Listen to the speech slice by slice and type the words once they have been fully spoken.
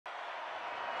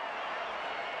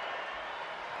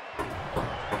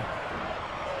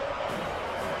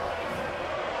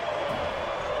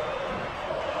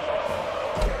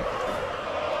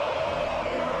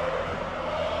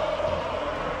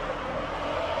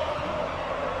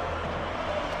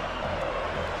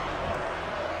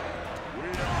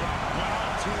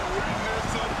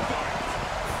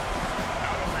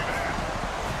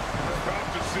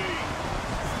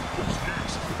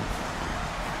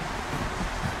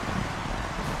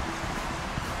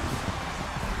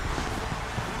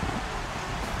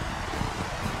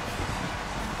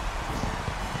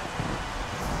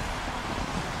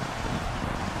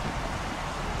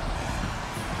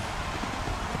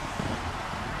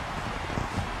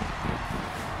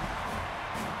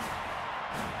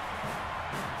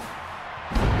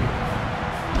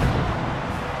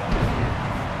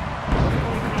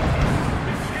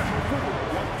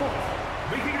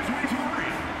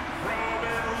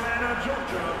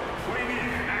Georgia, weighing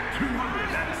in at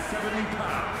 270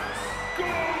 pounds,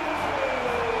 Goldberg!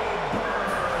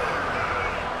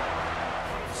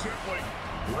 Simply,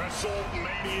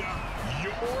 WrestleMania,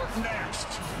 you're next.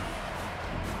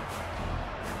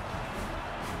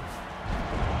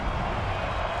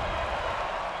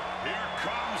 Here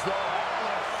comes the Hall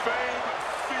of Fame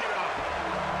Phenom,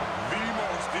 the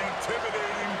most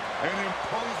intimidating and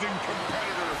imposing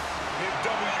competitor in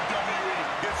WWE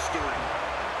history.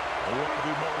 One of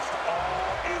the most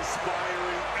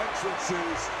awe-inspiring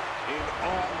entrances in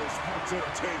all of sports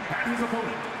entertainment. And his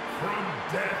opponent, from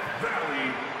Death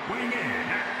Valley, weighing in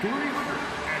at 309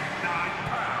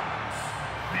 pounds,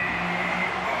 The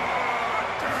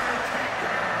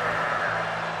Undertaker!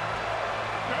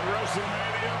 At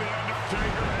WrestleMania, The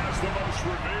Undertaker has the most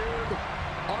revered,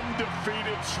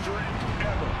 undefeated streak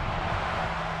ever.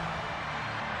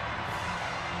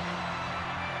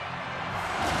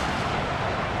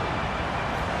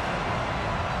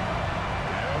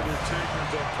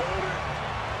 Undertaker's opponent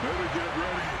better get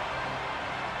ready.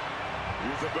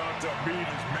 He's about to meet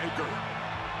his maker.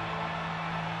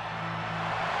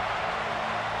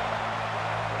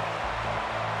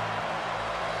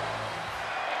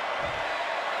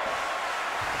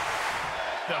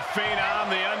 The Phenom,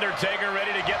 The Undertaker,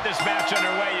 ready to get this match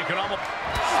underway. You can almost...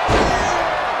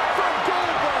 From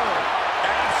Goldberg!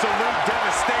 Absolute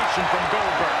devastation from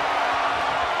Goldberg.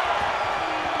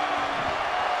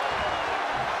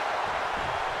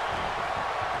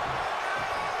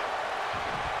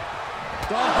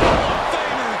 The Hall of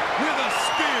Famer with a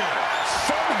spear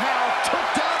somehow took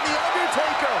down The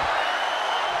Undertaker.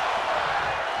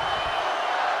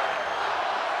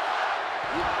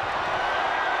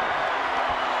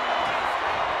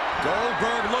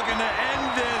 Goldberg looking to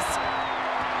end this.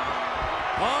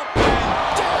 Up and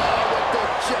down with the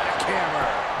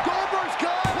jackhammer. Goldberg's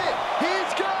got it.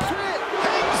 He's got it.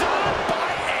 Hangs on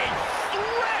by a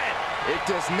thread! It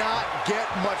does not get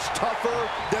much tougher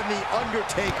than The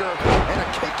Undertaker, and a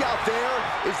kick out there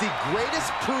is the greatest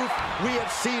proof we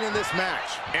have seen in this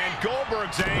match. And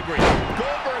Goldberg's angry.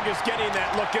 Goldberg is getting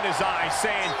that look in his eye,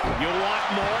 saying, you want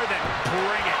more, then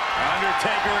bring it.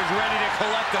 Undertaker is ready to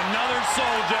collect another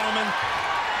soul, gentlemen.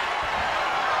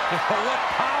 What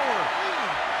power!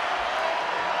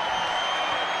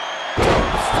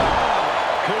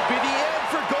 Could be the end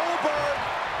for Goldberg.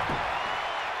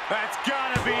 That's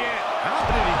gotta be it. How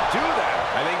did he do that?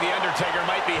 I think The Undertaker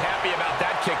might be happy about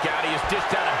that kick out. He has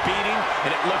dished out a beating,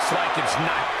 and it looks like it's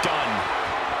not done.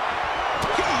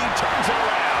 He turns it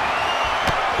around.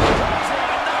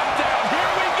 Clothesline knockdown.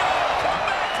 Here we go.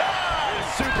 Comeback time. This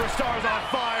superstar's on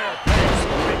fire. Pace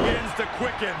begins to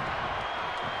quicken.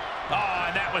 Oh,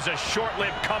 and that was a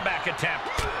short-lived comeback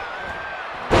attempt.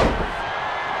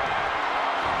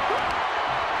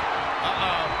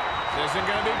 Uh-oh. This isn't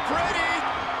gonna be pretty.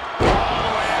 All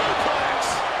the way to the flex.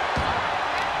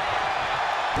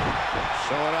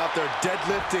 Showing out their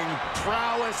deadlifting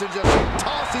prowess and just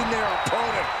tossing their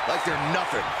opponent like they're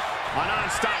nothing. A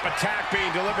non-stop attack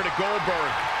being delivered to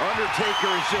Goldberg. Undertaker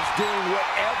is just doing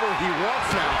whatever he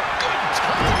wants now. Good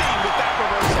timing with that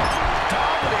reversal.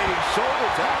 Dominating shoulder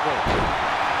tackle.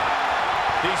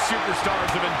 These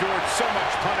superstars have endured so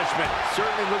much punishment.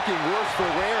 Certainly looking worse for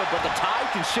wear, but the tide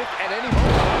can shift at any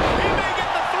moment. He may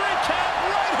get the 3 count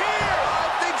right here. I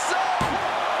think so.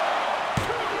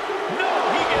 No,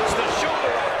 he gets the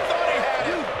shoulder. I thought he had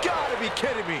it. You gotta be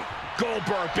kidding me.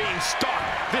 Goldberg being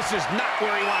stalked. This is not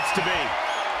where he wants to be.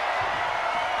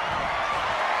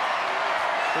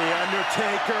 The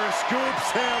Undertaker scoops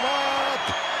him up.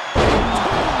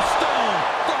 Tombstone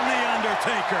from The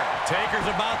Undertaker. Taker's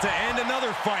about to end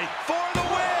another fight for the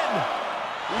win.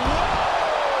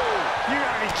 Whoa! You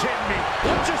gotta be kidding me.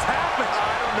 What just happened?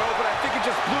 I don't know, but I think it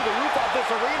just blew the roof off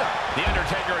this arena. The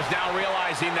Undertaker is now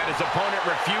realizing that his opponent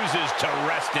refuses to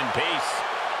rest in peace.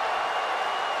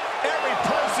 Every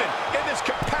person in this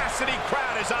capacity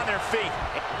crowd is on their feet.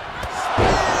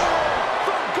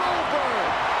 From Goldberg.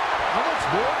 How much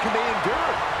more can they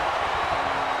endure?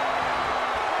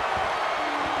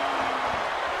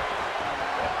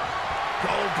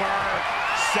 Goldberg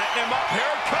setting him up. Here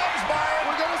it comes, Byron.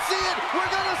 We're gonna see it. We're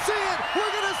gonna see it.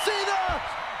 We're gonna see the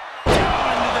down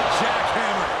into the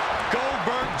jackhammer.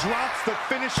 Goldberg drops the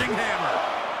finishing hammer.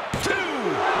 2.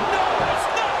 No, it's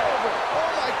not over. Oh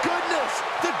my goodness.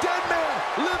 The dead man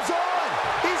lives on.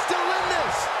 He's still in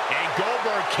this. And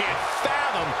Goldberg can't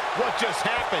fathom what just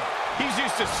happened. He's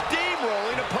used to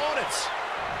steamrolling opponents.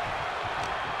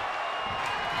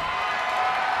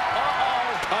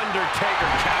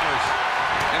 Undertaker counters.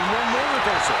 And one more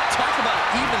reversal. Talk about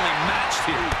evenly matched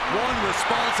here. One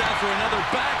response after another.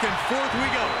 Back and forth we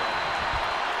go.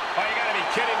 Oh, you gotta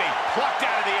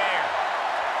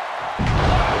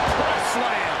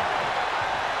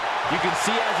You can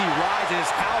see as he rises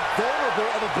how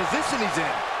vulnerable of a position he's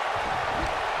in.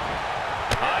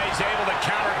 He's able to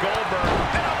counter Goldberg.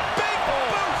 And a big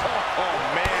boot! Oh,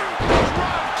 man.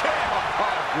 Drop kick!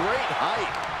 Great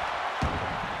height.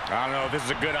 I don't know if this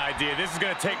is a good idea. This is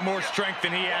going to take more strength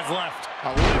than he has left.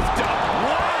 A lift up.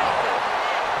 Wow!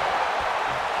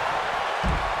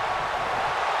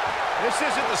 This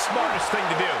isn't the smartest thing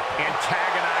to do,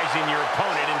 antagonizing your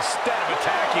opponent instead of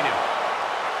attacking him.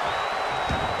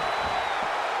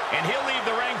 And he'll leave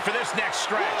the ring for this next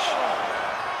stretch.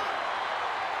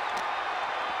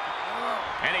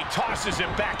 And he tosses him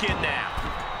back in now.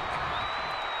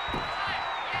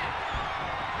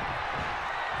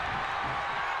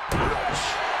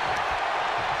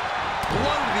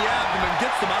 Blow to the abdomen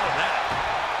gets them out of that.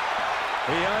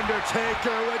 The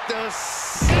Undertaker with the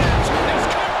snatch. This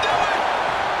could do it!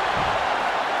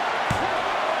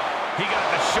 He got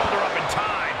the shoulder up in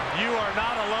time. You are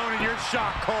not alone in your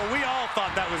shock, Cole. We all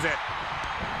thought that was it.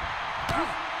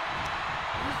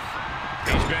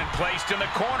 He's been placed in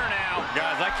the corner now.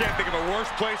 Guys, I can't think of a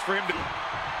worse place for him to...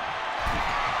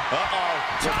 Uh-oh.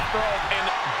 Top rope in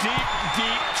deep,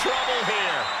 deep trouble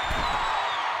here.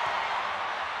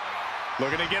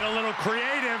 Looking to get a little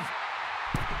creative.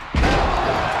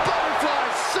 Butterfly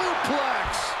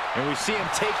suplex! And we see him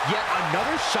take yet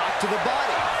another shot to the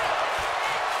body.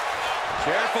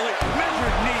 Carefully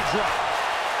measured knee drop.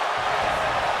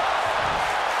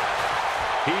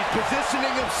 He's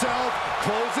positioning himself,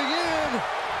 closing in.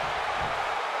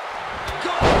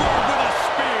 Goldberg with a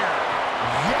spear.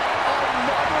 Yet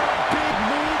another big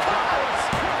move, guys.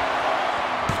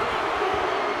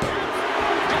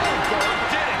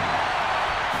 Goldberg did it.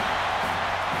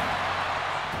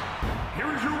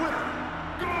 Here is your winner,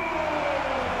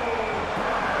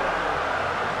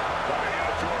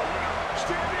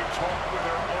 Standing tall with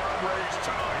their arm raised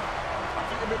tonight. I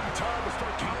think it may be time to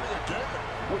start counting again.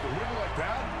 With a win like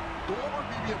that, Goldberg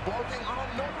may be embarking on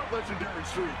another legendary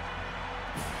streak.